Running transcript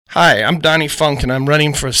Hi, I'm Donnie Funk, and I'm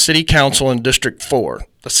running for City Council in District 4.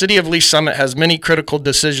 The City of Lee's Summit has many critical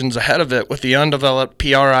decisions ahead of it with the undeveloped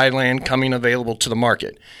PRI land coming available to the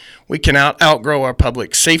market. We cannot outgrow our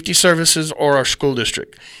public safety services or our school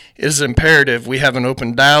district. It is imperative we have an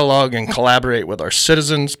open dialogue and collaborate with our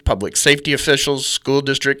citizens, public safety officials, school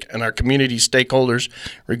district, and our community stakeholders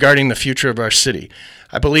regarding the future of our city.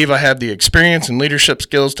 I believe I have the experience and leadership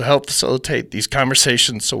skills to help facilitate these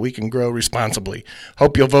conversations so we can grow responsibly.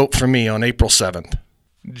 Hope you'll vote for me on April 7th.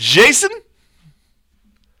 Jason?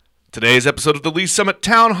 Today's episode of the Lee's Summit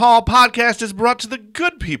Town Hall podcast is brought to the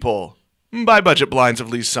good people by Budget Blinds of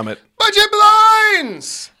Lee's Summit. Budget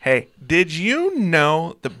Blinds! Hey, did you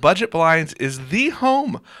know that Budget Blinds is the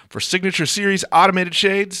home for Signature Series automated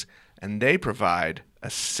shades, and they provide a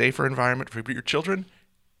safer environment for your children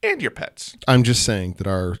and your pets? I'm just saying that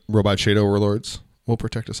our robot shade overlords will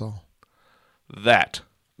protect us all. That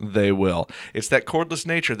they will. It's that cordless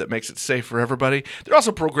nature that makes it safe for everybody. They're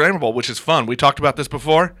also programmable, which is fun. We talked about this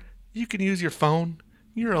before. You can use your phone,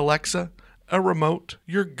 your Alexa, a remote,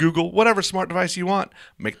 your Google, whatever smart device you want.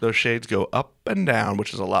 Make those shades go up and down,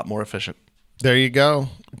 which is a lot more efficient. There you go.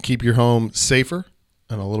 Keep your home safer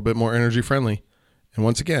and a little bit more energy friendly. And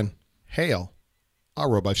once again, hail our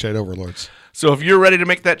robot shade overlords. So if you're ready to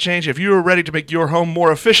make that change, if you're ready to make your home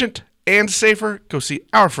more efficient and safer, go see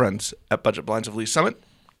our friends at Budget Blinds of Lee's Summit.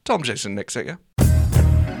 Tell them Jason and Nick sent you.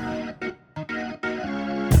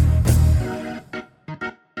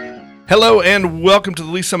 Hello and welcome to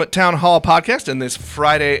the Lee's Summit Town Hall podcast. In this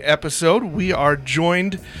Friday episode, we are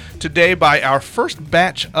joined today by our first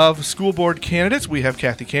batch of school board candidates. We have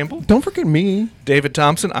Kathy Campbell. Don't forget me. David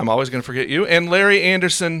Thompson. I'm always going to forget you. And Larry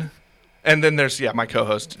Anderson. And then there's, my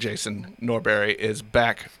co-host, Jason Norberry, is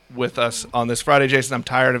back with us on this Friday. Jason, I'm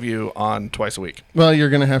tired of you on twice a week. Well,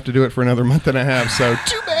 you're going to have to do it for another month and a half, so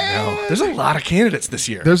too bad. No, there's a lot of candidates this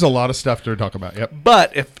year. There's a lot of stuff to talk about, yep.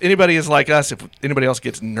 But if anybody is like us, if anybody else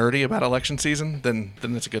gets nerdy about election season, then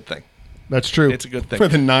it's a good thing. That's true. It's a good thing. For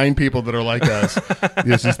the 9 people that are like us,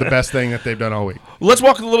 this is the best thing that they've done all week. Let's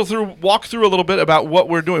walk through a little bit about what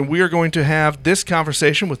we're doing. We are going to have this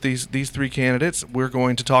conversation with these 3 candidates. We're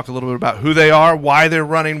going to talk a little bit about who they are, why they're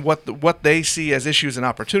running, what they see as issues and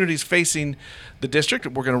opportunities facing the district.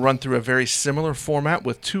 We're going to run through a very similar format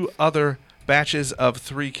with 2 other batches of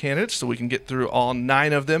 3 candidates so we can get through all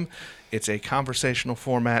 9 of them. It's a conversational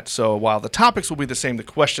format, so while the topics will be the same, the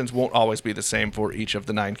questions won't always be the same for each of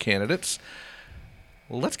the 9 candidates.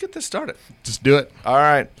 Let's get this started. Just do it. All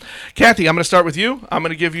right. Kathy, I'm going to start with you. I'm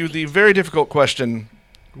going to give you the very difficult question.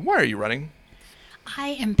 Why are you running? I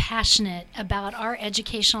am passionate about our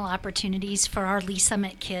educational opportunities for our Lee's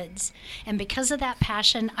Summit kids. And because of that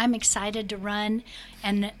passion, I'm excited to run,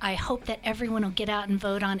 and I hope that everyone will get out and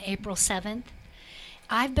vote on April 7th.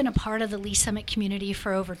 I've been a part of the Lee's Summit community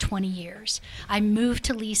for over 20 years. I moved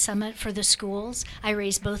to Lee's Summit for the schools. I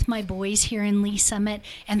raised both my boys here in Lee's Summit,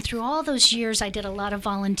 and through all those years, I did a lot of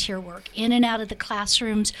volunteer work in and out of the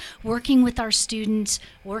classrooms, working with our students,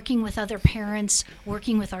 working with other parents,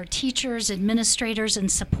 working with our teachers, administrators,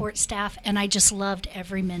 and support staff, and I just loved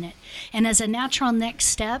every minute. And as a natural next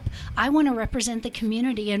step, I want to represent the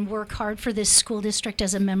community and work hard for this school district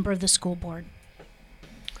as a member of the school board.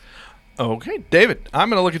 Okay, David, I'm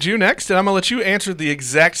going to look at you next, and I'm going to let you answer the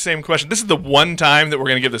exact same question. This is the one time that we're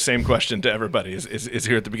going to give the same question to everybody is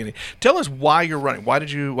here at the beginning. Tell us why you're running. Why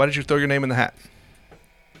did you throw your name in the hat?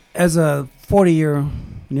 As a near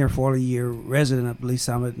 40-year resident of Lee's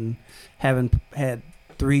Summit and having had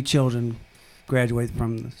 3 children graduate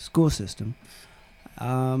from the school system,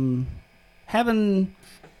 observing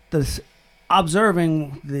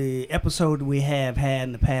the episode we have had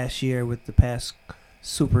in the past year with the past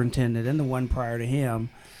superintendent and the one prior to him,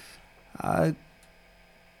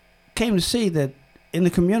 came to see that in the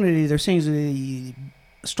community there seems to be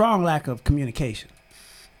a strong lack of communication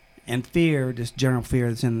and fear, this general fear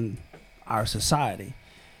that's in our society.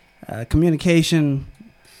 Communication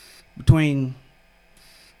between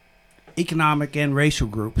economic and racial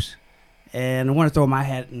groups. And I want to throw my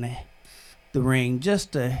hat in the ring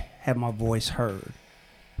just to have my voice heard.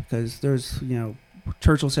 Because there's,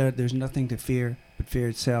 Churchill said there's nothing to fear but fear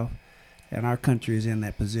itself, and our country is in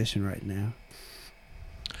that position right now.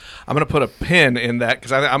 I'm going to put a pin in that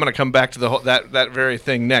because I'm going to come back to that very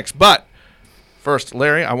thing next. But first,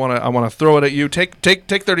 Larry, I want to throw it at you. Take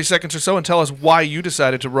 30 seconds or so and tell us why you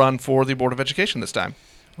decided to run for the Board of Education this time.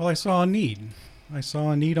 Well, I saw a need. I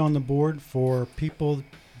saw a need on the board for people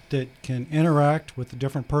that can interact with the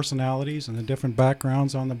different personalities and the different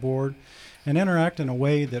backgrounds on the board and interact in a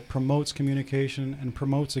way that promotes communication and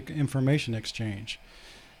promotes information exchange.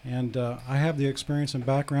 And I have the experience and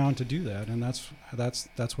background to do that, and that's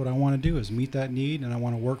what I want to do, is meet that need, and I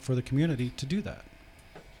want to work for the community to do that.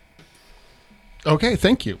 Okay,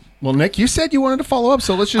 thank you. Well, Nick, you said you wanted to follow up,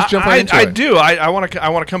 so let's just jump right into it. I do. I want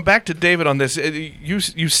to come back to David on this. You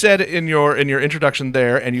said in your introduction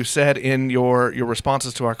there, and you said in your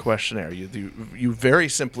responses to our questionnaire, you very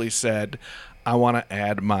simply said, "I want to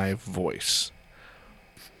add my voice."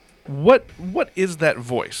 What is that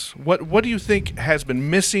voice? What do you think has been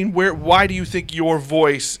missing? Why do you think your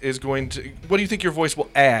voice is going to? What do you think your voice will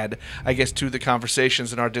add, I guess, to the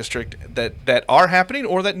conversations in our district that are happening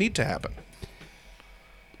or that need to happen?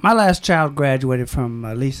 My last child graduated from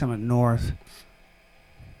Lee Summit North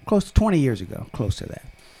close to 20 years ago, close to that.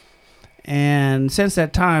 And since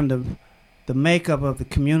that time, the makeup of the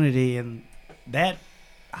community in that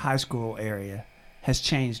high school area has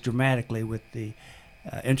changed dramatically with the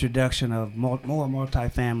introduction of more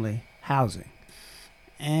multifamily housing.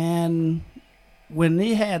 And when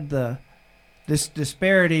they had this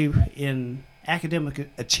disparity in academic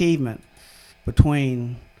achievement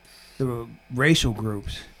between the racial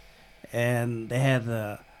groups, and they had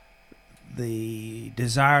the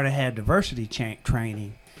desire to have diversity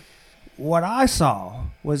training, what I saw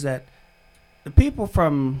was that the people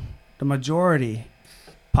from the majority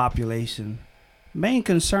population main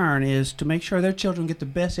concern is to make sure their children get the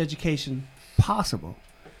best education possible.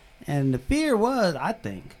 And the fear was, I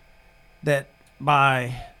think, that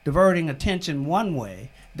by diverting attention one way,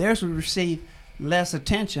 theirs would receive less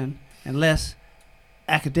attention and less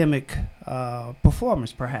academic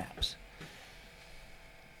performance, perhaps.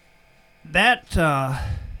 That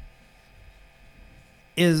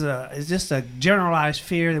is just a generalized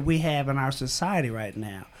fear that we have in our society right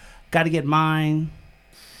now. Got to get mine.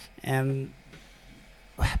 And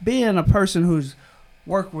being a person who's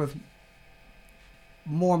worked with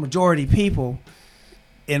more majority people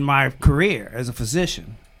in my career as a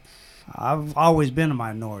physician, I've always been a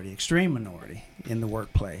minority, extreme minority in the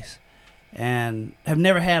workplace, and have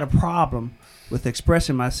never had a problem with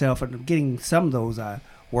expressing myself and getting some of those I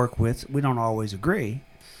work with. We don't always agree,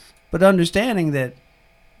 but understanding that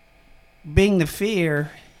being the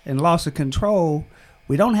fear and loss of control,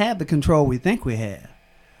 we don't have the control we think we have,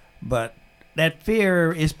 but that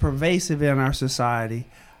fear is pervasive in our society.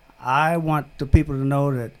 I want the people to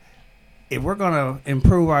know that if we're going to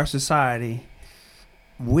improve our society,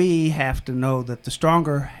 we have to know that the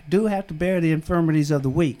stronger do have to bear the infirmities of the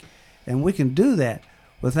weak. And we can do that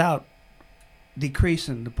without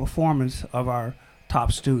decreasing the performance of our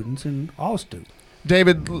top students and all students.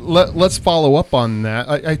 David, let's follow up on that.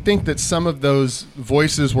 I think that some of those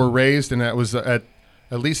voices were raised, and that was at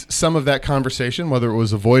least some of that conversation, whether it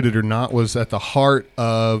was avoided or not, was at the heart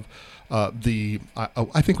of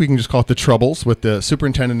I think we can just call it the troubles with the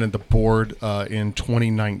superintendent and the board in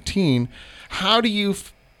 2019. How do you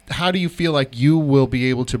feel like you will be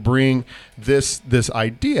able to bring this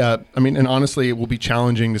idea? I mean, and honestly, it will be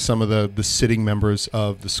challenging to some of the sitting members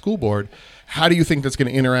of the school board. How do you think that's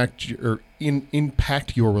going to interact or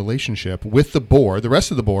impact your relationship with the board, the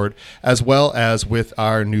rest of the board, as well as with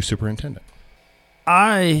our new superintendent?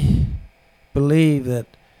 I believe that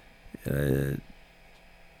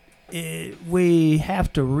we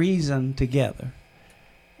have to reason together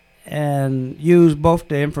and use both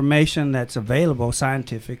the information that's available,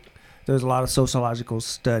 scientific. There's a lot of sociological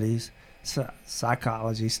studies,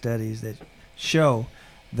 psychology studies that show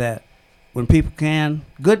that when people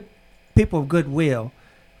people of goodwill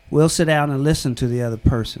will sit down and listen to the other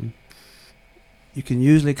person, you can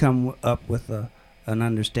usually come up with an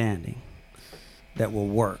understanding that will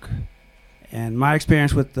work. And my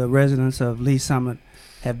experience with the residents of Lee Summit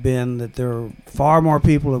have been that there are far more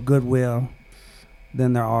people of goodwill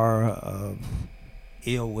than there are of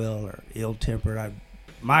ill will or ill-tempered.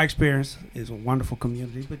 My experience is a wonderful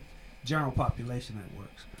community, but general population that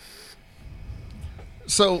works.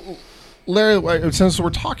 So, Larry, since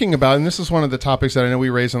we're talking about, and this is one of the topics that I know we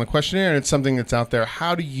raised on the questionnaire, and it's something that's out there,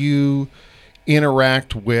 how do you intend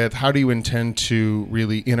to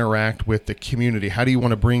really interact with the community? How do you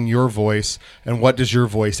want to bring your voice, and what does your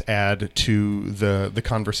voice add to the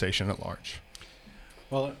conversation at large?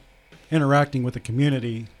 Well, interacting with the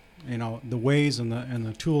community, the ways and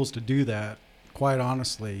the tools to do that, quite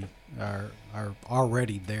honestly, are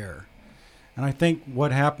already there. And I think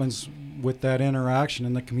what happens with that interaction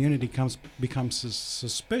and the community becomes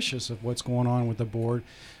suspicious of what's going on with the board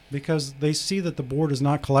because they see that the board is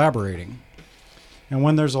not collaborating. And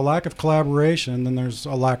when there's a lack of collaboration, then there's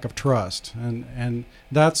a lack of trust. And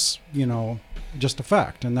that's, just a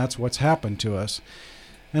fact. And that's what's happened to us.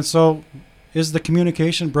 And so Is the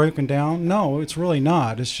communication broken down? No, it's really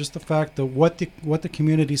not. It's just the fact that what the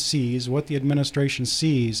community sees, what the administration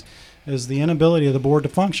sees, is the inability of the board to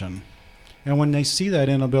function. And when they see that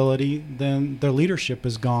inability, then their leadership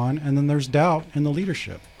is gone, and then there's doubt in the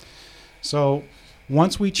leadership. So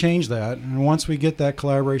once we change that, and once we get that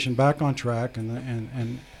collaboration back on track,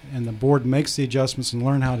 and the board makes the adjustments and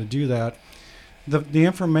learn how to do that, the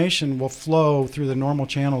information will flow through the normal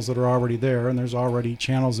channels that are already there, and there's already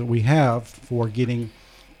channels that we have for getting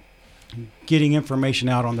information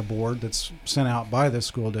out on the board that's sent out by the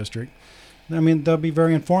school district. I mean, they'll be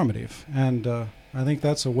very informative, and I think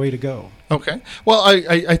that's a way to go. Okay. Well,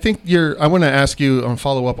 I think I want to ask you and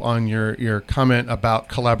follow up on your comment about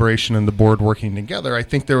collaboration and the board working together. I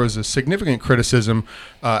think there was a significant criticism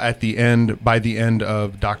by the end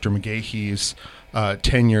of Dr. McGahee's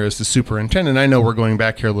tenure as the superintendent. I know we're going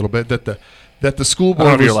back here a little bit, that the school board.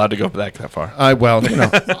 I don't know if you're allowed to go back that far.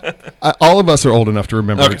 All of us are old enough to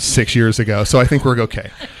remember 6 years ago, so I think we're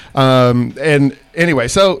okay. And anyway,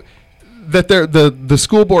 so that the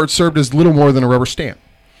school board served as little more than a rubber stamp.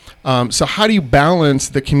 So how do you balance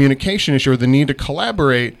the communication issue or the need to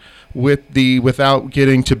collaborate without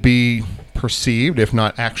getting to be perceived, if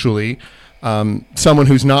not actually, someone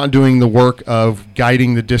who's not doing the work of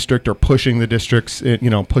guiding the district or pushing the districts,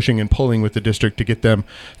 pushing and pulling with the district to get them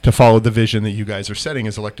to follow the vision that you guys are setting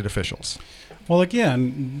as elected officials? Well,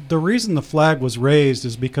 again, the reason the flag was raised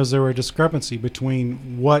is because there were a discrepancy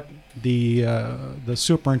between what the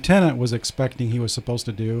superintendent was expecting he was supposed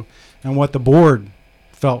to do and what the board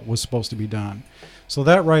felt was supposed to be done. So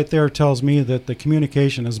that right there tells me that the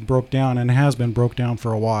communication is broke down and has been broke down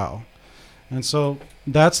for a while. And so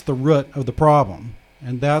that's the root of the problem.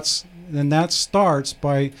 And that starts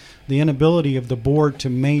by the inability of the board to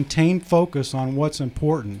maintain focus on what's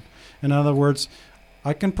important. In other words,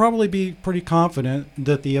 I can probably be pretty confident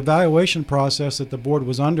that the evaluation process that the board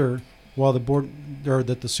was under while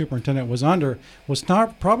that the superintendent was under was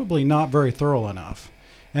probably not very thorough enough.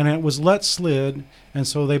 And it was let slid, and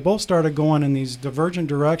so they both started going in these divergent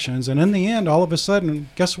directions, and in the end, all of a sudden,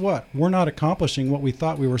 guess what? We're not accomplishing what we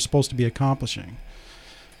thought we were supposed to be accomplishing.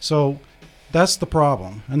 So that's the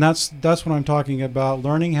problem, and that's what I'm talking about,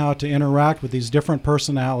 learning how to interact with these different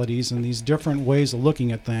personalities and these different ways of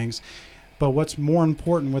looking at things. But what's more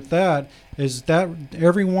important with that is that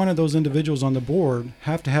every one of those individuals on the board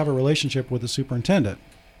have to have a relationship with the superintendent.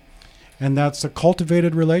 And that's a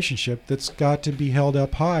cultivated relationship that's got to be held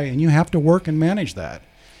up high, and you have to work and manage that.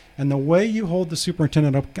 And the way you hold the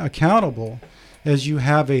superintendent accountable is you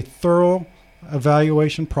have a thorough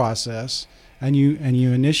evaluation process, and you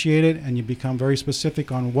initiate it, and you become very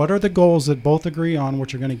specific on what are the goals that both agree on,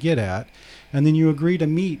 what you're going to get at, and then you agree to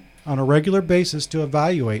meet on a regular basis to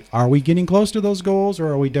evaluate, are we getting close to those goals, or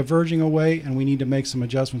are we diverging away and we need to make some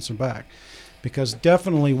adjustments back? Because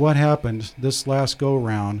definitely what happened this last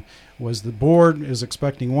go-round was the board is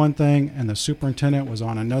expecting one thing and the superintendent was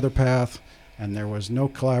on another path, and there was no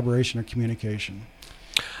collaboration or communication.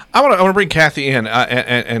 I want to bring Kathy in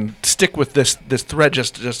and stick with this thread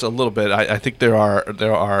just a little bit. I think there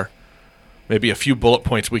are maybe a few bullet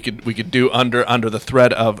points we could do under the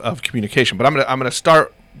thread of communication. But I'm gonna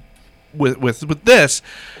start with this.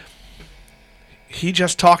 He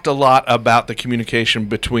just talked a lot about the communication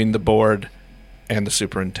between the board and the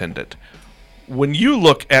superintendent. When you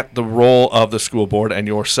look at the role of the school board and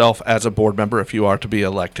yourself as a board member, if you are to be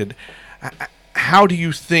elected, how do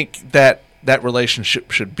you think that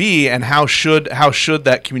relationship should be, and how should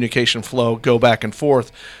that communication flow go back and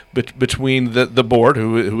forth between the board,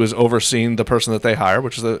 who is overseeing the person that they hire,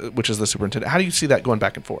 which is the superintendent? How do you see that going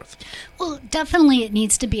back and forth? Well, definitely it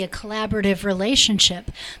needs to be a collaborative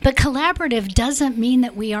relationship, but collaborative doesn't mean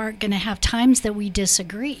that we aren't going to have times that we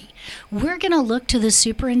disagree. We're going to look to the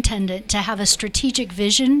superintendent to have a strategic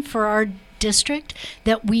vision for our district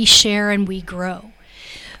that we share and we grow.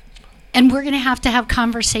 And we're going to have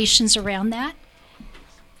conversations around that.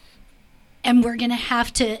 And we're going to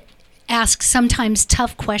have to ask sometimes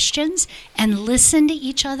tough questions and listen to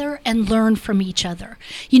each other and learn from each other.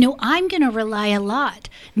 I'm going to rely a lot,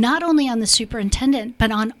 not only on the superintendent,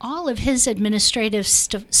 but on all of his administrative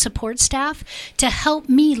support staff to help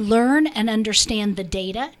me learn and understand the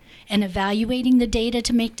data and evaluating the data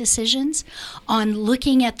to make decisions, on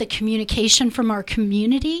looking at the communication from our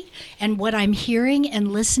community and what I'm hearing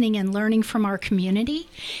and listening and learning from our community,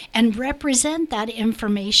 and represent that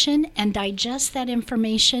information and digest that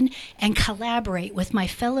information and collaborate with my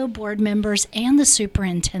fellow board members and the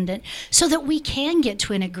superintendent so that we can get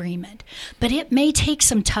to an agreement. But it may take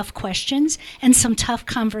some tough questions and some tough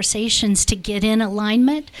conversations to get in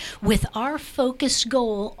alignment, with our focused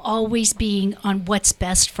goal always being on what's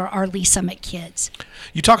best for our our Lee Summit kids.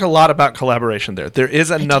 You talk a lot about collaboration there. There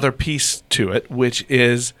is another piece to it, which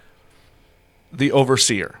is the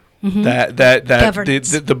overseer. Mm-hmm. That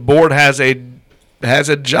Governance. the board has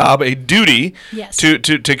a job, a duty Yes. to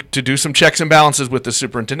do some checks and balances with the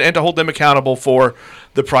superintendent and to hold them accountable for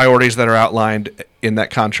the priorities that are outlined in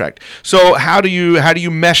that contract. So how do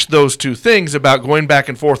you mesh those two things about going back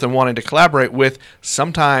and forth and wanting to collaborate with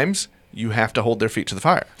sometimes you have to hold their feet to the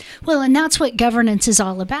fire? Well, and that's what governance is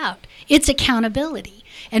all about. It's accountability.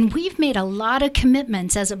 And we've made a lot of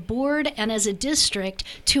commitments as a board and as a district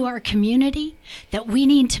to our community that we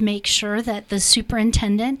need to make sure that the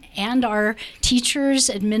superintendent and our teachers,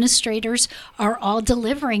 administrators are all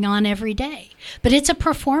delivering on every day. But it's a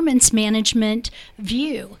performance management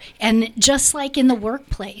view. And just like in the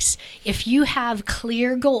workplace, if you have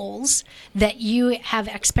clear goals that you have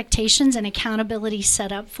expectations and accountability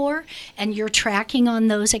set up for, and you're tracking on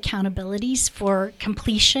those accountabilities for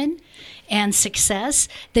completion and success,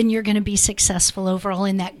 then you're going to be successful overall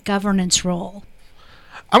in that governance role.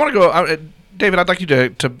 I want to go, David. I'd like you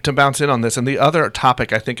to bounce in on this. And the other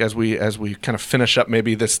topic, I think, as we kind of finish up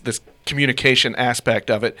maybe this communication aspect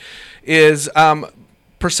of it, is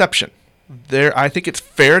perception. I think it's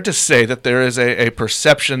fair to say that there is a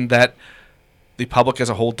perception that the public as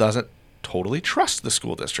a whole doesn't totally trust the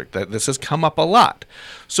school district. That this has come up a lot.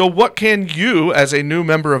 So what can you, as a new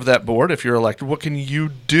member of that board, if you're elected, what can you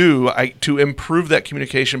do to improve that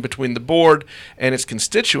communication between the board and its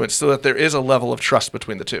constituents so that there is a level of trust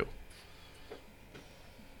between the two?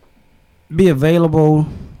 Be available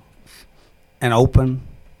and open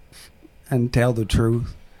and tell the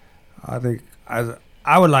truth. I think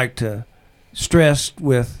I would like to stress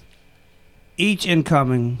with each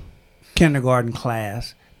incoming kindergarten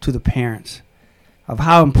class to the parents of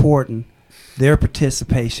how important their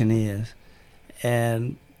participation is,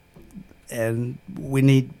 and we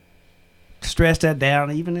need to stress that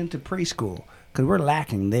down even into preschool, because we're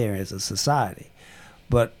lacking there as a society.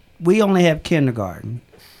 But we only have kindergarten,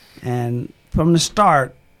 and from the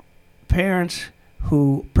start, parents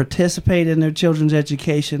who participate in their children's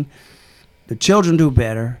education, the children do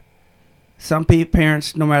better. Some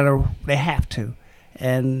parents, no matter, they have to,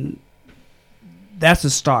 and that's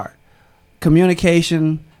a start.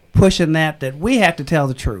 Communication, pushing that we have to tell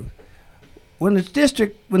the truth. When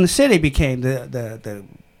the city became, the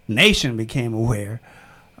nation became aware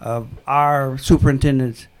of our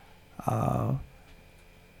superintendent's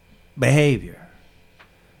behavior,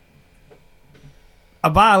 a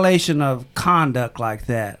violation of conduct like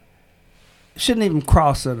that shouldn't even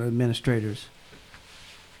cross an administrator's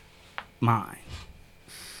mind.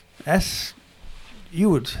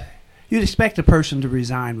 You'd expect a person to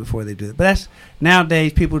resign before they do it. But that's,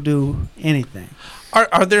 nowadays, people do anything.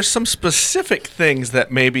 Are there some specific things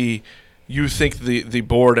that maybe you think the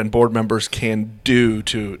board and board members can do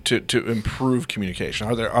to improve communication?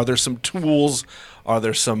 Are there some tools? Are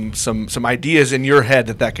there some ideas in your head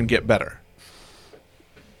that can get better?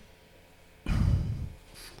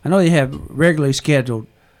 I know you have regularly scheduled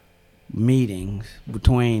meetings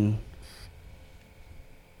between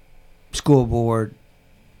school board,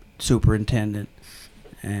 superintendent,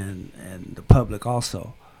 and the public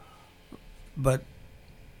also. But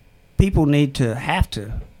people have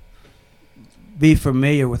to be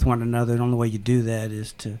familiar with one another. The only way you do that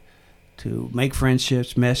is to make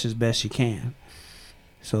friendships, mesh as best you can,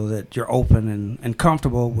 so that you're open and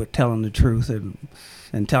comfortable with telling the truth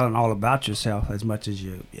and telling all about yourself as much as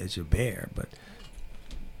you bear. But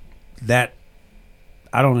that,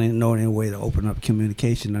 I don't even know any way to open up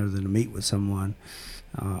communication other than to meet with someone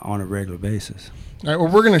on a regular basis. All right,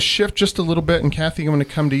 well, we're going to shift just a little bit, and Kathy, I'm going to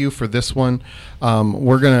come to you for this one.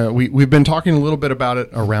 We've been talking a little bit about it,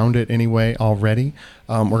 around it anyway, already.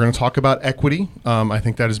 We're going to talk about equity. I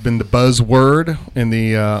think that has been the buzzword in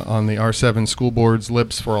the on the R7 school board's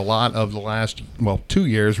lips for a lot of the last 2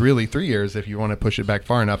 years, really 3 years, if you want to push it back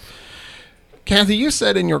far enough. Kathy, you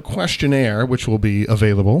said in your questionnaire, which will be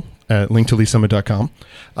available at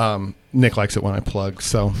linktoleesummit.com. Nick likes it when I plug,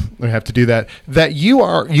 so we have to do that. That you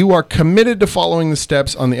are committed to following the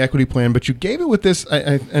steps on the equity plan, but you gave it with this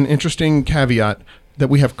an interesting caveat that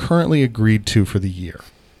we have currently agreed to for the year.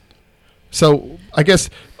 So I guess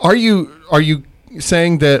are you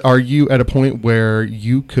saying that, are you at a point where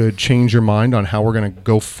you could change your mind on how we're going to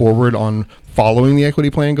go forward on following the equity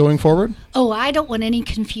plan going forward? Oh, I don't want any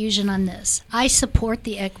confusion on this. I support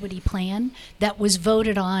the equity plan that was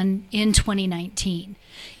voted on in 2019.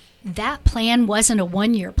 that plan wasn't a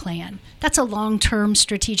 1-year plan. That's a long-term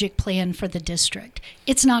strategic plan for the district.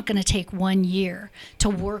 It's not going to take 1 year to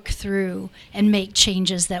work through and make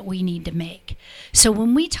changes that we need to make. So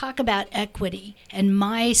when we talk about equity and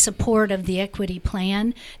my support of the equity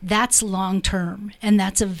plan, that's long-term, and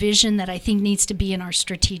that's a vision that I think needs to be in our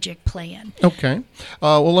strategic plan. Okay.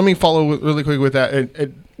 Well, let me follow really quick with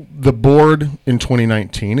that. The board in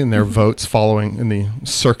 2019, in their votes following in the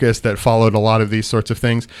circus that followed a lot of these sorts of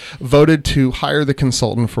things, voted to hire the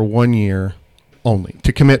consultant for 1 year only,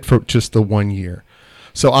 to commit for just the 1 year.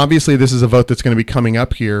 So obviously this is a vote that's going to be coming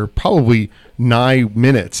up here probably 9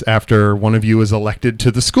 minutes after one of you is elected to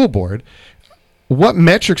the school board. What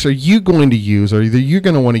metrics are you going to use, or are you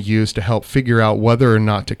going to want to use to help figure out whether or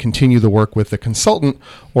not to continue the work with the consultant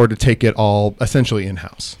or to take it all essentially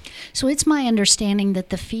in-house? So it's my understanding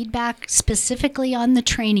that the feedback specifically on the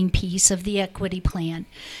training piece of the equity plan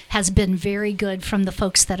has been very good from the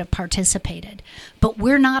folks that have participated. But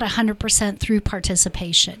we're not 100% through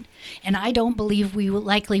participation. And I don't believe we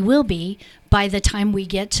likely will be by the time we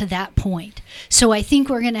get to that point. So I think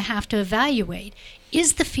we're going to have to evaluate,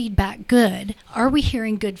 is the feedback good? Are we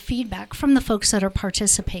hearing good feedback from the folks that are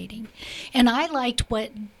participating? And I liked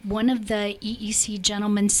what one of the EEC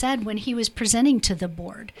gentlemen said when he was presenting to the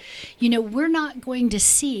board. You know, we're not going to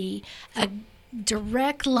see a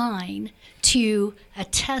direct line to a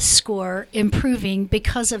test score improving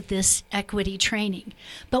because of this equity training.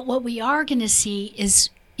 But what we are going to see is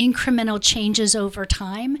incremental changes over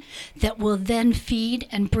time that will then feed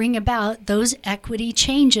and bring about those equity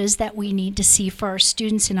changes that we need to see for our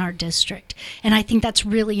students in our district. And I think that's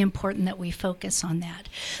really important that we focus on that.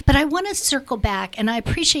 But I want to circle back, and I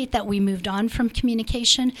appreciate that we moved on from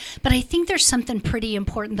communication, but I think there's something pretty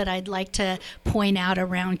important that I'd like to point out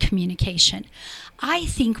around communication. I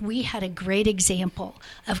think we had a great example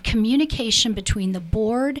of communication between the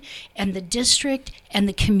board and the district and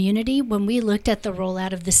the community when we looked at the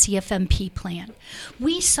rollout of the CFMP plan.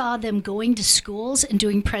 We saw them going to schools and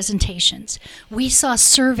doing presentations. We saw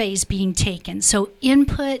surveys being taken, so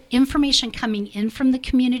input, information coming in from the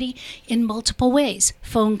community in multiple ways,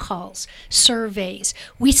 phone calls, surveys.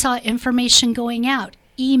 We saw information going out,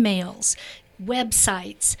 emails,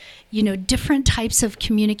 websites, you know, different types of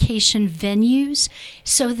communication venues,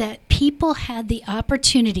 so that people had the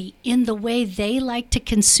opportunity in the way they like to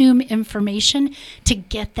consume information to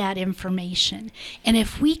get that information. And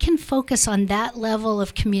if we can focus on that level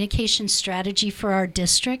of communication strategy for our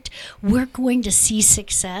district, we're going to see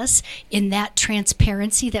success in that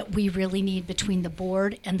transparency that we really need between the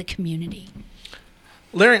board and the community.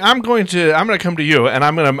 Larry, I'm going to come to you, and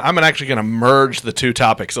I'm actually going to merge the two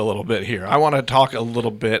topics a little bit here. I want to talk a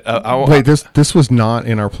little bit. Wait, this was not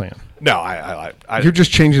in our plan. No, I You're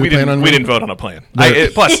just changing the plan on me? We didn't vote on a plan.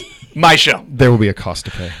 Plus, my show. There will be a cost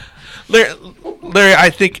to pay. Larry, I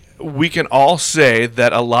think we can all say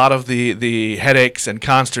that a lot of the headaches and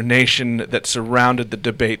consternation that surrounded the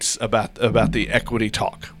debates about the equity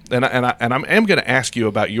talk, and I'm going to ask you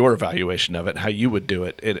about your evaluation of it, how you would do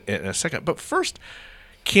it in a second. But first,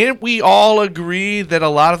 can't we all agree that a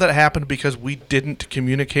lot of that happened because we didn't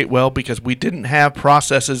communicate well, because we didn't have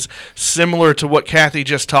processes similar to what Kathy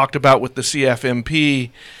just talked about with the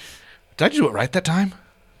CFMP? Did I do it right that time?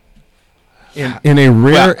 In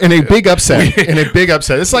a big upset.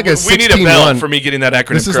 It's like a 16-1. We need a bell for me getting that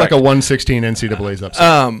acronym This is correct. like a 116 NCAA's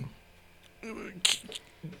upset.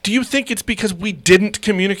 Do you think it's because we didn't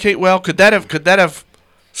communicate well? Could that have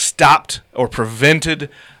stopped or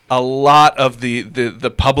prevented a lot of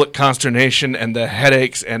the public consternation and the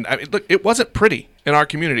headaches? And I mean, look, it wasn't pretty in our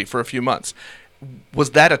community for a few months.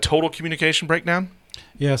 Was that a total communication breakdown?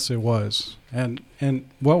 Yes, it was. And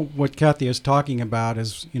what Kathy is talking about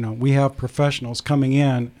is, you know, we have professionals coming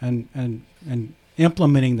in and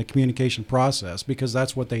implementing the communication process, because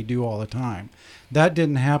that's what they do all the time. That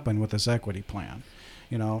didn't happen with this equity plan.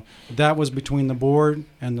 You know, that was between the board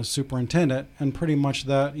and the superintendent, and pretty much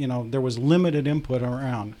that, you know, there was limited input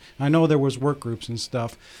around. I know there was work groups and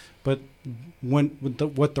stuff, but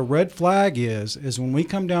what the red flag is when we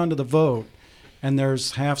come down to the vote and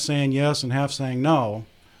there's half saying yes and half saying no,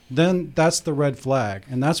 then that's the red flag.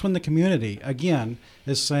 And that's when the community, again,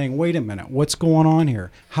 is saying, wait a minute, what's going on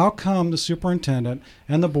here? How come the superintendent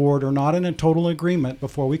and the board are not in a total agreement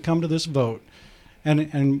before we come to this vote?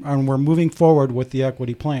 And we're moving forward with the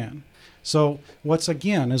equity plan. So what's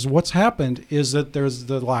happened is that there's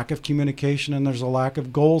the lack of communication, and there's a lack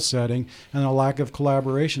of goal setting and a lack of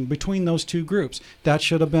collaboration between those two groups. That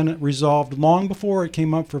should have been resolved long before it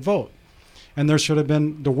came up for vote. And there should have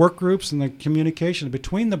been the work groups and the communication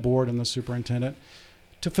between the board and the superintendent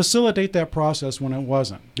to facilitate that process when it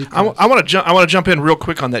wasn't. I want to jump in real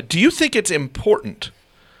quick on that. Do you think it's important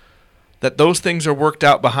that those things are worked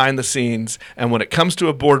out behind the scenes, and when it comes to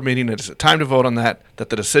a board meeting, it's time to vote on that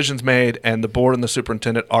the decision's made and the board and the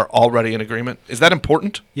superintendent are already in agreement? Is that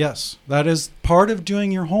important? Yes, that is part of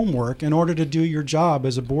doing your homework in order to do your job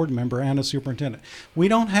as a board member and a superintendent. We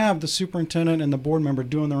don't have the superintendent and the board member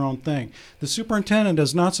doing their own thing. The superintendent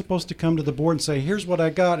is not supposed to come to the board and say, here's what I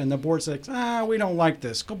got, and the board says, we don't like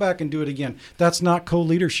this. Go back and do it again. That's not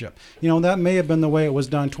co-leadership. That may have been the way it was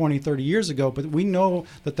done 20, 30 years ago, but we know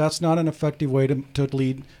that that's not an effective way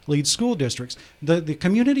to lead school districts. The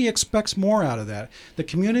community expects more out of that. The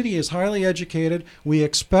community is highly educated. We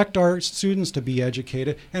expect our students to be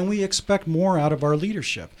educated, and we expect more out of our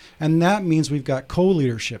leadership. And that means we've got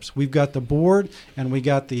co-leaderships. We've got the board and we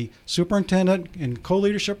got the superintendent in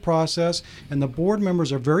co-leadership process, and the board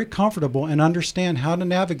members are very comfortable and understand how to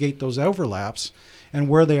navigate those overlaps and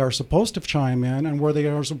where they are supposed to chime in and where they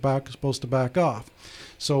are supposed to back off.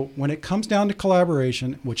 So when it comes down to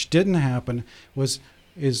collaboration, which didn't happen,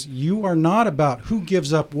 is you are not about who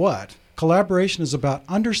gives up what. Collaboration is about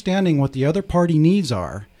understanding what the other party needs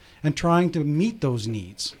are and trying to meet those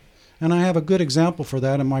needs. And I have a good example for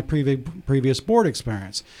that in my previous board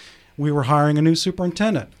experience. We were hiring a new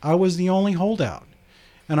superintendent. I was the only holdout.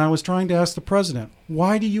 And I was trying to ask the president,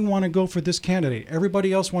 why do you want to go for this candidate?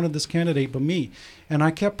 Everybody else wanted this candidate but me. And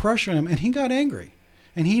I kept pressuring him, and he got angry.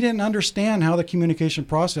 And he didn't understand how the communication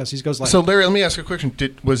process. He goes like, so Larry, let me ask you a question.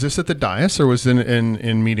 Was this at the dais or was it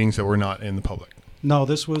in meetings that were not in the public? No,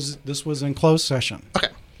 this was in closed session. Okay.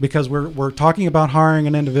 Because we're talking about hiring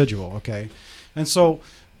an individual, okay? And so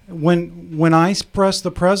when I pressed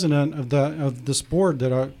the president of this board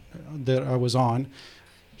that I was on,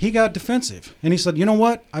 he got defensive. And he said, you know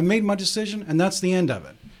what? I made my decision and that's the end of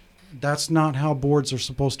it. That's not how boards are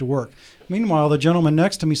supposed to work. Meanwhile, the gentleman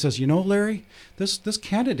next to me says, Larry, this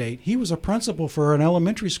candidate, he was a principal for an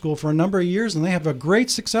elementary school for a number of years, and they have a great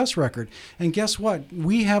success record. And guess what?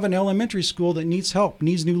 We have an elementary school that needs help,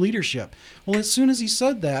 needs new leadership. Well, as soon as he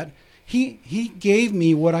said that, he gave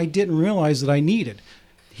me what I didn't realize that I needed.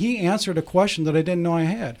 He answered a question that I didn't know I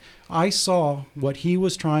had. I saw what he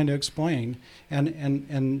was trying to explain,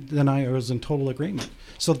 and then I was in total agreement.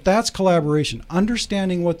 So that's collaboration,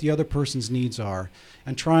 understanding what the other person's needs are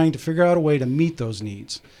and trying to figure out a way to meet those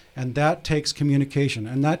needs. And that takes communication,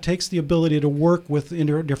 and that takes the ability to work with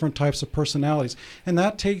different types of personalities. And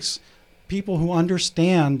that takes people who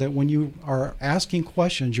understand that when you are asking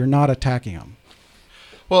questions, you're not attacking them.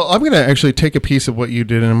 Well, I'm going to actually take a piece of what you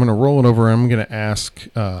did, and I'm going to roll it over, and I'm going to ask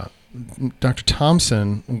Dr.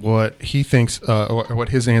 Thompson what he thinks, or what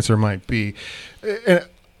his answer might be. And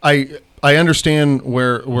I understand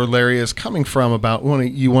where Larry is coming from about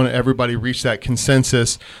you want everybody reach that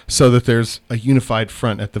consensus so that there's a unified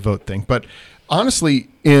front at the vote thing. But honestly,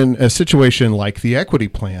 in a situation like the equity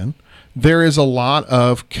plan, there is a lot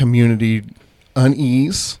of community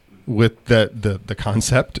unease with the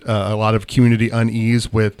concept, a lot of community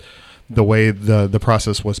unease with the way the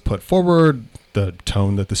process was put forward, the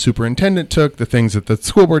tone that the superintendent took, the things that the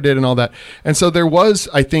school board did and all that. And so there was,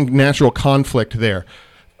 I think, natural conflict there.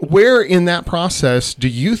 Where in that process do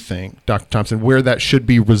you think, Dr. Thompson, where that should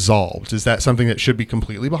be resolved? Is that something that should be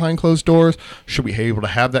completely behind closed doors? Should we be able to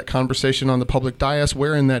have that conversation on the public dais?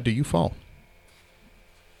 Where in that do you fall?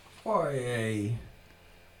 For an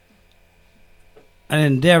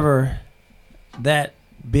endeavor that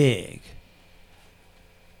big,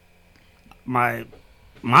 my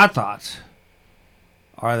thoughts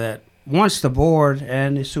are that once the board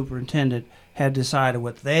and the superintendent had decided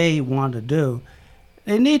what they wanted to do,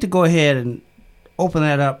 they need to go ahead and open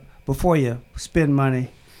that up before you spend money,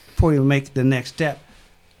 before you make the next step,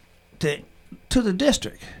 to the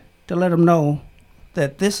district, to let them know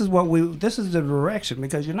that this is the direction,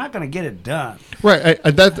 because you're not going to get it done. Right,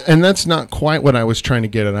 and that's not quite what I was trying to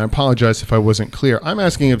get at. I apologize if I wasn't clear. I'm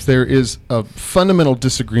asking if there is a fundamental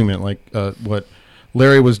disagreement, like what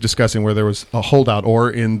Larry was discussing, where there was a holdout, or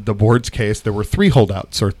in the board's case, there were 3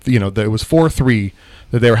 holdouts, or there was 4-3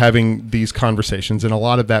 that they were having these conversations, and a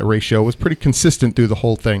lot of that ratio was pretty consistent through the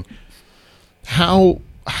whole thing. How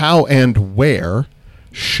and where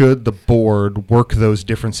should the board work those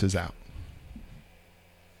differences out?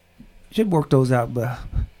 Should work those out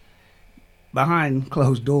behind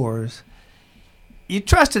closed doors. You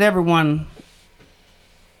trust that everyone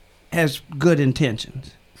has good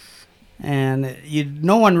intentions. And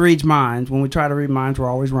no one reads minds. When we try to read minds, we're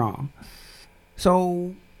always wrong.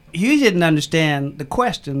 So he didn't understand the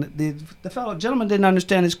question. The fellow gentleman didn't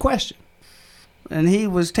understand his question. And he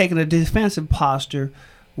was taking a defensive posture,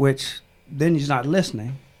 which then he's not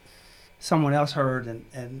listening. someone else heard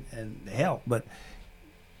and helped. But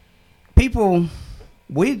people,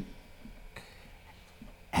 we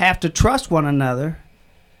have to trust one another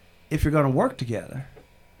if you're going to work together.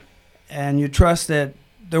 And you trust that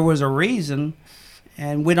there was a reason,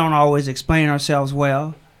 and we don't always explain ourselves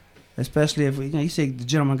well, especially if you see the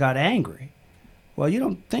gentleman got angry. Well, you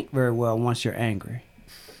don't think very well once you're angry.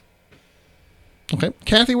 Okay,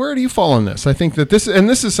 Kathy, where do you fall on this? I think that this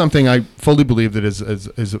is something I fully believe that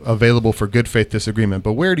is available for good faith disagreement.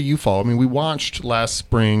 But where do you fall? I mean, we watched last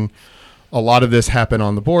spring a lot of this happen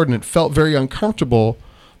on the board, and it felt very uncomfortable.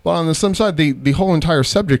 But on the some side, the whole entire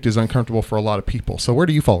subject is uncomfortable for a lot of people. So where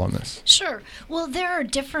do you fall on this? Sure. Well, there are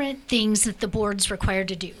different things that the board's required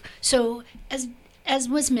to do. So as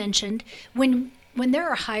was mentioned, when there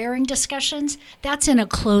are hiring discussions, that's in a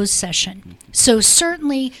closed session. So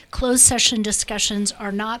certainly closed session discussions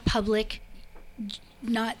are not public.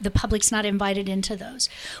 The public's not invited into those.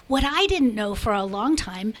 What I didn't know for a long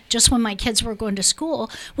time, just when my kids were going to school,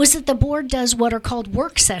 was that the board does what are called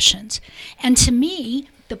work sessions. And to me,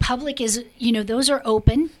 the public is, those are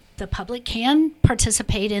open. The public can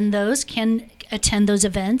participate in those, can attend those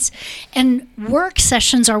events. And work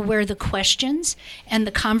sessions are where the questions and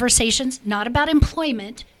the conversations, not about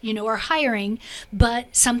employment, or hiring,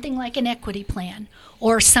 but something like an equity plan,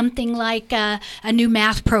 or something like a new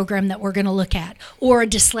math program that we're going to look at, or a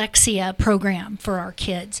dyslexia program for our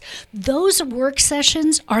kids. Those work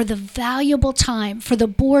sessions are the valuable time for the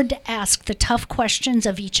board to ask the tough questions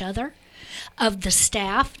of each other, of the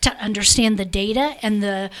staff, to understand the data and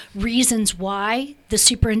the reasons why the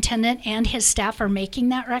superintendent and his staff are making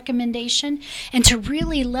that recommendation, and to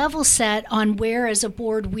really level set on where as a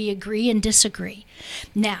board we agree and disagree.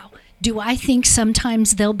 Now, do I think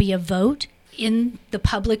sometimes there'll be a vote in the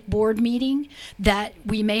public board meeting that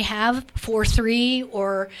we may have 4-3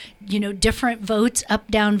 or, different votes,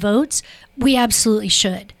 up, down votes? We absolutely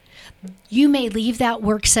should. You may leave that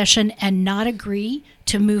work session and not agree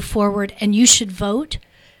to move forward, and you should vote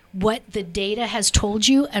what the data has told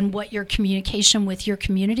you and what your communication with your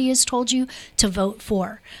community has told you to vote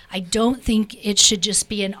for. I don't think it should just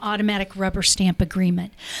be an automatic rubber stamp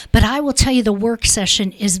agreement. But I will tell you, the work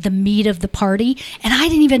session is the meat of the party, and I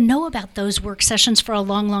didn't even know about those work sessions for a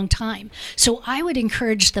long, long time. So I would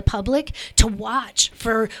encourage the public to watch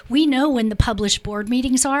for, we know when the published board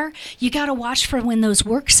meetings are, you got to watch for when those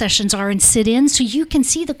work sessions are and sit in so you can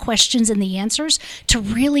see the questions and the answers to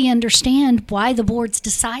really understand why the board's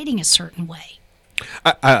deciding a certain way.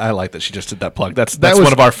 I like that she just did that plug. That's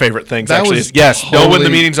one of our favorite things, actually. Know when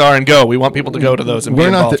the meetings are and go. We want people to go to those and be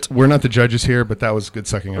involved. We're not the judges here, but that was good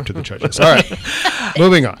sucking up to the judges. All right,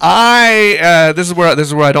 moving on. This is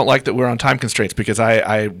where I don't like that we're on time constraints, because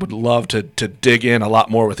I would love to dig in a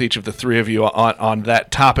lot more with each of the three of you on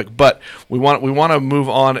that topic. But we want to move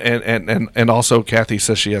on, and also Kathy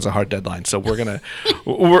says she has a hard deadline, so we're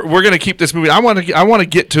gonna keep this moving. I want to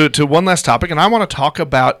get to one last topic, and I want to talk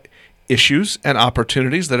about issues and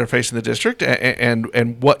opportunities that are facing the district,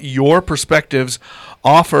 and what your perspectives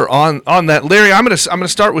offer on that. Larry, I'm gonna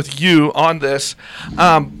start with you on this.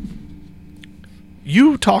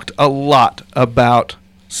 You talked a lot about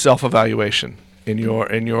self-evaluation in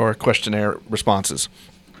your questionnaire responses.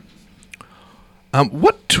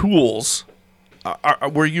 What tools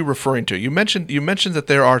were you referring to? You mentioned that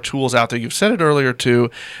there are tools out there. You've said it earlier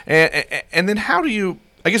too, and then how do you?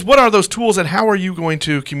 I guess, what are those tools, and how are you going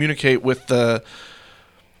to communicate with the...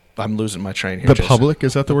 I'm losing my train here, The Jason. Public?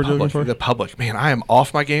 Is that the word you're looking for? The public. Man, I am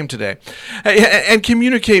off my game today. And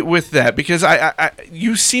communicate with that, because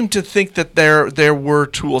you seem to think that there were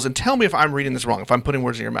tools. And tell me if I'm reading this wrong, if I'm putting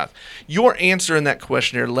words in your mouth. Your answer in that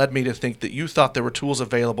questionnaire led me to think that you thought there were tools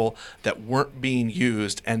available that weren't being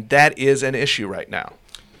used, and that is an issue right now.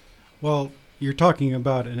 Well, you're talking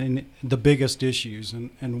about the biggest issues,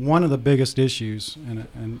 and one of the biggest issues,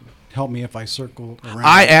 and help me if I circle around.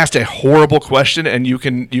 I asked a horrible question, and you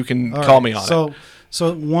can call me on it.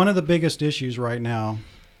 So one of the biggest issues right now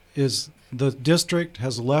is the district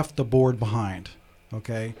has left the board behind.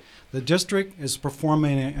 Okay, the district is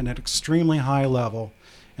performing at an extremely high level,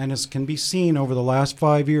 and as can be seen over the last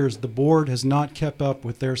 5 years, the board has not kept up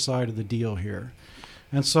with their side of the deal here,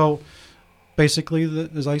 and so. Basically,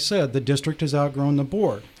 as I said, the district has outgrown the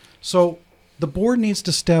board. So the board needs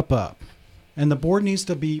to step up, and the board needs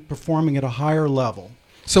to be performing at a higher level.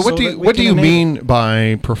 So what do you mean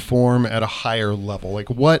by perform at a higher level? Like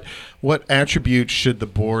what attributes should the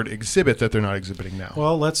board exhibit that they're not exhibiting now?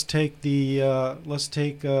 Well, let's take the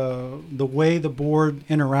way the board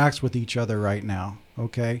interacts with each other right now.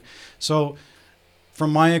 Okay, so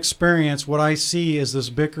from my experience, what I see is this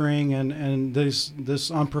bickering and this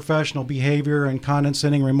unprofessional behavior and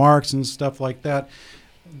condescending remarks and stuff like that.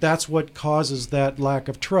 That's what causes that lack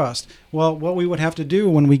of trust. Well, what we would have to do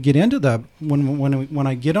when we get into that, when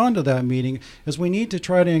I get onto that meeting, is we need to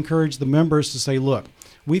try to encourage the members to say, look,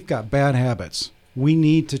 we've got bad habits. We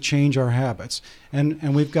need to change our habits.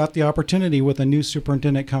 And we've got the opportunity with a new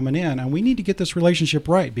superintendent coming in, and we need to get this relationship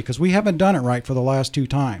right because we haven't done it right for the last 2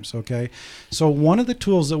 times, okay? So one of the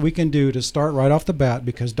tools that we can do to start right off the bat,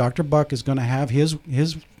 because Dr. Buck is going to have his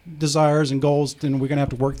desires and goals, and we're going to have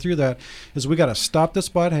to work through that, is we got to stop this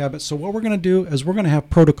bad habit. So what we're going to do is we're going to have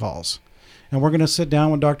protocols. And we're going to sit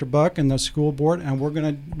down with Dr. Buck and the school board, and we're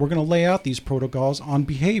going to lay out these protocols on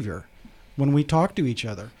behavior when we talk to each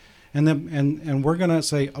other. And then and we're going to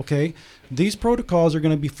say, okay, these protocols are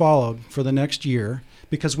going to be followed for the next year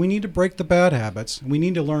because we need to break the bad habits. We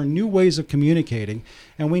need to learn new ways of communicating,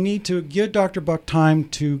 and we need to give Dr. Buck time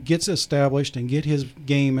to get established and get his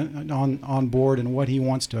game on board and what he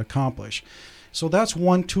wants to accomplish. So that's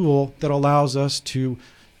one tool that allows us to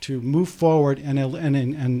move forward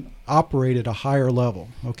and operate at a higher level,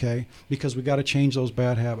 okay? Because we got to change those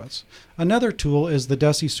bad habits. Another tool is the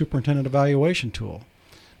DESE Superintendent Evaluation Tool.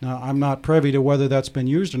 Now, I'm not privy to whether that's been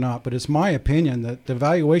used or not, but it's my opinion that the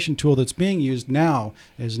evaluation tool that's being used now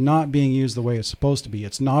is not being used the way it's supposed to be.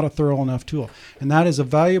 It's not a thorough enough tool. And that is a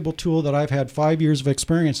valuable tool that I've had 5 years of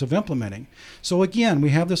experience of implementing. So again, we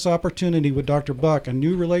have this opportunity with Dr. Buck, a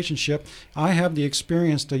new relationship. I have the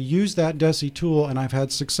experience to use that DESE tool, and I've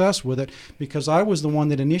had success with it because I was the one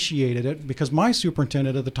that initiated it because my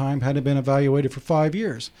superintendent at the time hadn't been evaluated for 5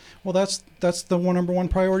 years. Well, that's the number one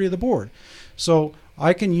priority of the board. So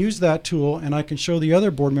I can use that tool, and I can show the other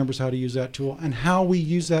board members how to use that tool and how we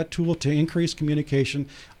use that tool to increase communication,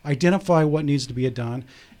 identify what needs to be done,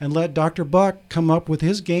 and let Dr. Buck come up with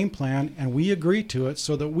his game plan, and we agree to it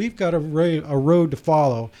so that we've got a road to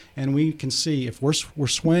follow, and we can see if we're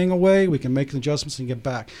swaying away, we can make adjustments and get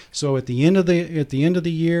back. So at the end of the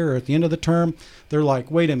year or at the end of the term, they're like,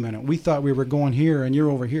 wait a minute, we thought we were going here and you're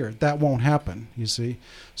over here. That won't happen, you see.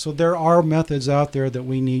 So there are methods out there that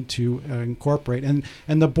we need to incorporate, and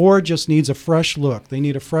the board just needs a fresh look. They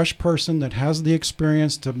need a fresh person that has the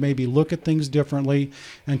experience to maybe look at things differently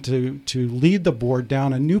and to lead the board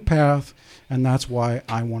down a new path, and that's why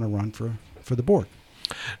I want to run for the board.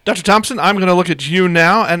 Dr. Thompson, I'm going to look at you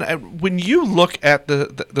now, and when you look at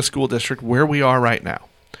the school district where we are right now,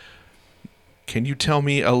 can you tell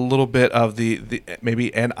me a little bit of the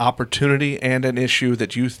maybe an opportunity and an issue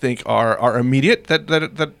that you think are immediate that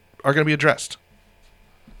are going to be addressed?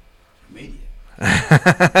 Immediate.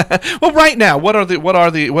 Well, right now, what are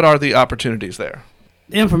the opportunities there?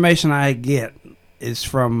 The information I get is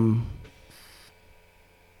from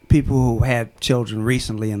people who had children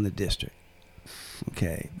recently in the district.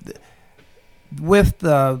 Okay, with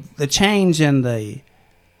the change in the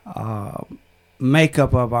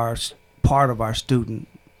makeup of our part of our student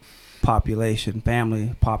population,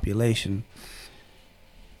 family population,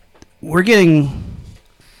 we're getting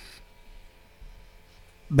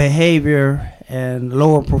behavior and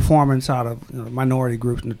lower performance out of minority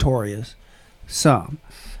groups, notorious, some.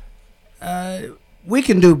 We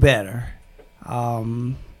can do better.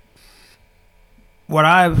 What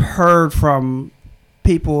I've heard from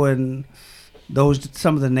people in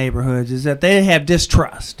some of the neighborhoods is that they have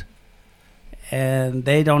distrust, and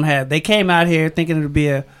they came out here thinking it would be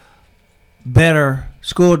a better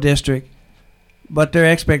school district, but their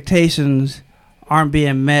expectations aren't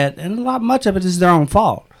being met, and much of it is their own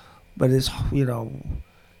fault. But it's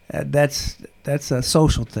that's a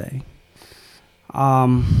social thing.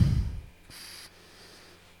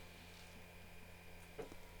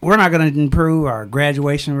 We're not going to improve our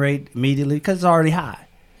graduation rate immediately because it's already high.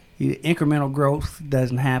 Incremental growth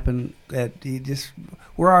doesn't happen.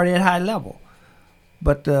 We're already at high level.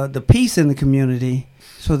 But the peace in the community,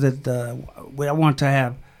 so that I want to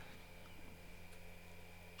have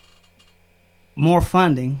more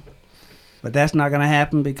funding, but that's not going to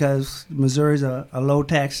happen because Missouri's a low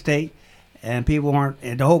tax state, and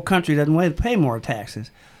the whole country doesn't want to pay more taxes.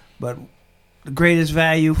 But the greatest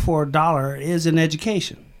value for a dollar is in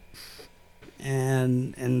education.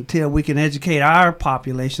 And until we can educate our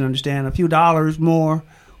population, understand a few dollars more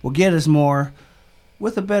will get us more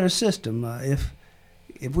with a better system.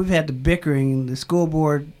 If we've had the bickering, the school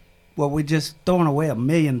board, we're just throwing away $1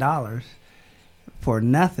 million for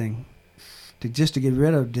nothing to get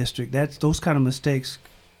rid of a district. Those kind of mistakes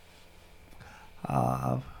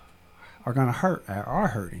are going to hurt, are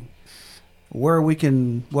hurting.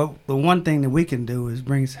 The one thing that we can do is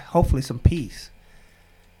bring hopefully some peace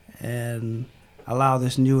and allow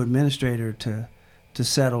this new administrator to to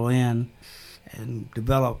settle in and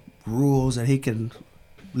develop rules that he can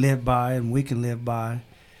live by and we can live by,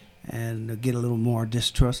 and get a little more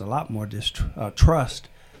trust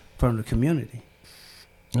from the community.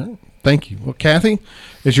 All right. Thank you. Well, Kathy,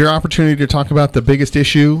 is your opportunity to talk about the biggest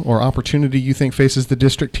issue or opportunity you think faces the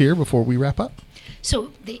district here before we wrap up?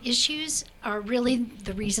 So the issues are really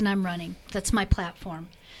the reason I'm running. That's my platform.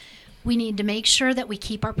 We need to make sure that we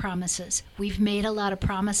keep our promises. We've made a lot of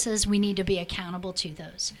promises. We need to be accountable to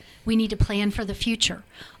those. We need to plan for the future.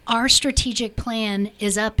 Our strategic plan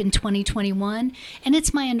is up in 2021, and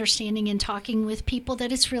it's my understanding in talking with people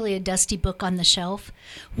that it's really a dusty book on the shelf.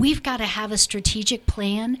 We've got to have a strategic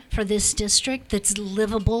plan for this district that's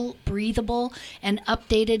livable, breathable, and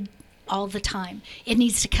updated all the time. It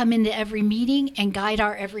needs to come into every meeting and guide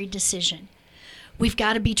our every decision. We've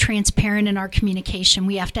got to be transparent in our communication.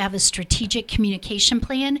 We have to have a strategic communication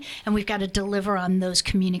plan, and we've got to deliver on those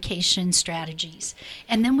communication strategies.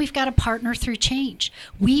 And then we've got to partner through change.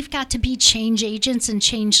 We've got to be change agents and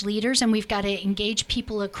change leaders, and we've got to engage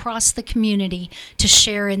people across the community to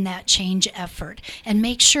share in that change effort and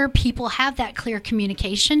make sure people have that clear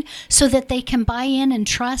communication so that they can buy in and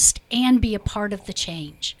trust and be a part of the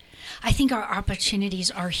change. I think our opportunities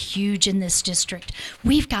are huge in this district.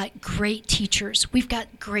 We've got great teachers. We've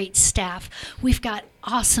got great staff. We've got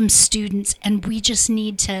awesome students, and we just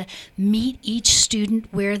need to meet each student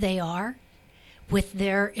where they are with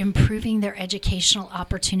their improving their educational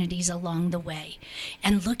opportunities along the way.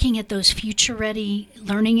 And looking at those future-ready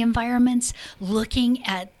learning environments, looking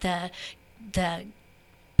at the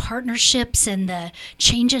partnerships and the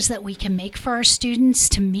changes that we can make for our students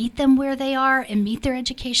to meet them where they are and meet their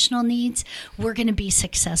educational needs, we're going to be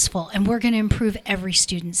successful, and we're going to improve every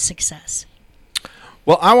student's success.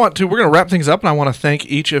 Well, we're going to wrap things up, and I want to thank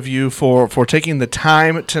each of you for taking the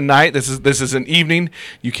time tonight. This is an evening.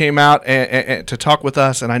 You came out and to talk with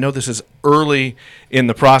us, and I know this is early in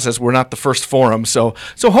the process. We're not the first forum, so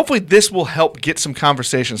hopefully this will help get some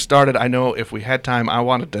conversation started. I know if we had time,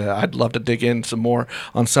 I'd love to dig in some more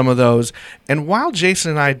on some of those. And while Jason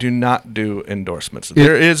and I do not do endorsements,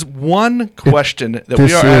 there is one question that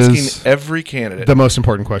we are asking every candidate. The most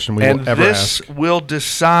important question we will ever ask. And this will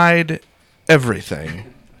decide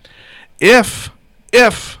everything. If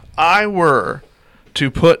I were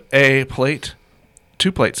to put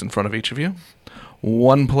two plates in front of each of you,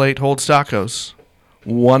 one plate holds tacos,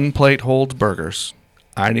 one plate holds burgers,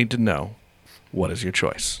 I need to know, what is your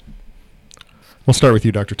choice? We'll start with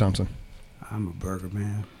you, Dr. Thompson. I'm a burger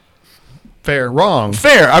man. Fair. Wrong.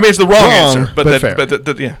 Fair. I mean, it's the wrong answer, but fair.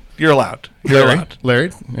 Yeah, you're allowed.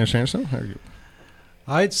 Larry, Anderson, how are you?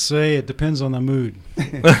 I'd say it depends on the mood.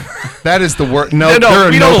 That is the word. No, we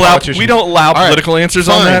don't allow political answers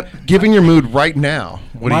on that. Given your mood right now,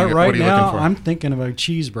 what are you looking for? I'm thinking of a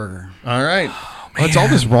cheeseburger. All right. Well, it's all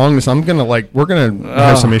this wrongness. We're gonna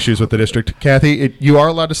have some issues with the district. Kathy, you are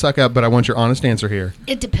allowed to suck up, but I want your honest answer here.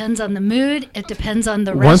 It depends on the mood. It depends on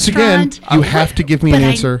the Once restaurant. again, you have to give me an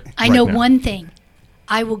answer. I know right now. one thing.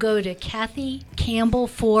 I will go to Kathy Campbell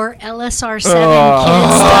for LSR7kids.com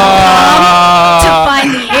to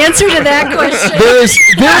find the answer to that question.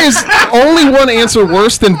 There is only one answer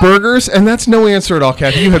worse than burgers, and that's no answer at all,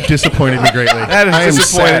 Kathy. You have disappointed me greatly. That is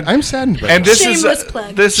disappointing. I'm saddened by and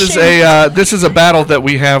that. this is a battle that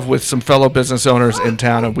we have with some fellow business owners in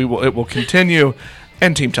town, and it will continue,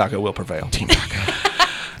 and Team Taco will prevail. Team Taco.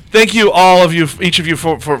 Thank you, all of you, each of you,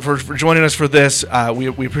 for joining us for this.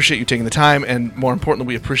 We appreciate you taking the time, and more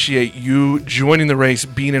importantly, we appreciate you joining the race,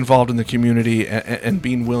 being involved in the community, and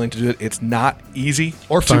being willing to do it. It's not easy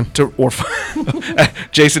or fun.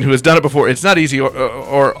 Jason, who has done it before, it's not easy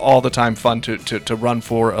or all the time fun to run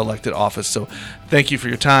for elected office. So, thank you for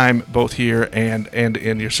your time, both here and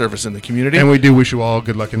in your service in the community. And we do wish you all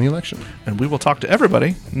good luck in the election. And we will talk to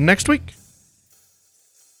everybody next week.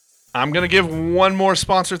 I'm going to give one more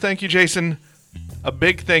sponsor. Thank you, Jason. A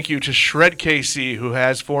big thank you to Shred KC, who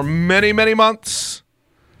has for many, many months,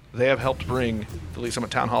 they have helped bring the Lee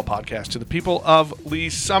Summit Town Hall podcast to the people of Lee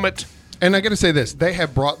Summit. And I got to say this, they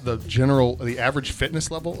have brought the average fitness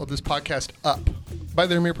level of this podcast up by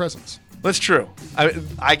their mere presence. That's true.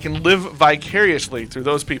 I can live vicariously through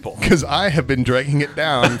those people. Because I have been dragging it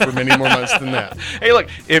down for many more months than that. Hey, look,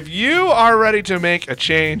 if you are ready to make a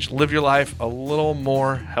change, live your life a little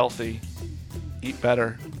more healthy, eat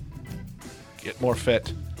better, get more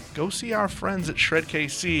fit, go see our friends at Shred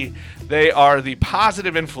KC. They are the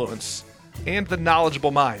positive influence and the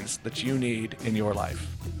knowledgeable minds that you need in your life.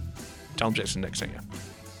 Tell them Jason Nick sent you.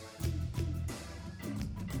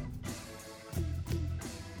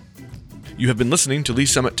 You have been listening to Lee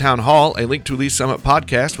Summit Town Hall, a Link to Lee Summit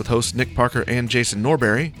podcast with hosts Nick Parker and Jason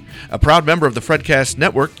Norberry. A proud member of the Fredcast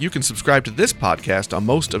Network, you can subscribe to this podcast on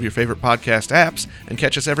most of your favorite podcast apps and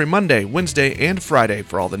catch us every Monday, Wednesday, and Friday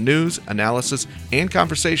for all the news, analysis, and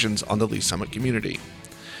conversations on the Lee Summit community.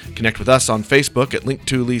 Connect with us on Facebook at Link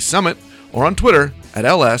to Lee Summit or on Twitter at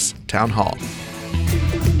LS Town Hall.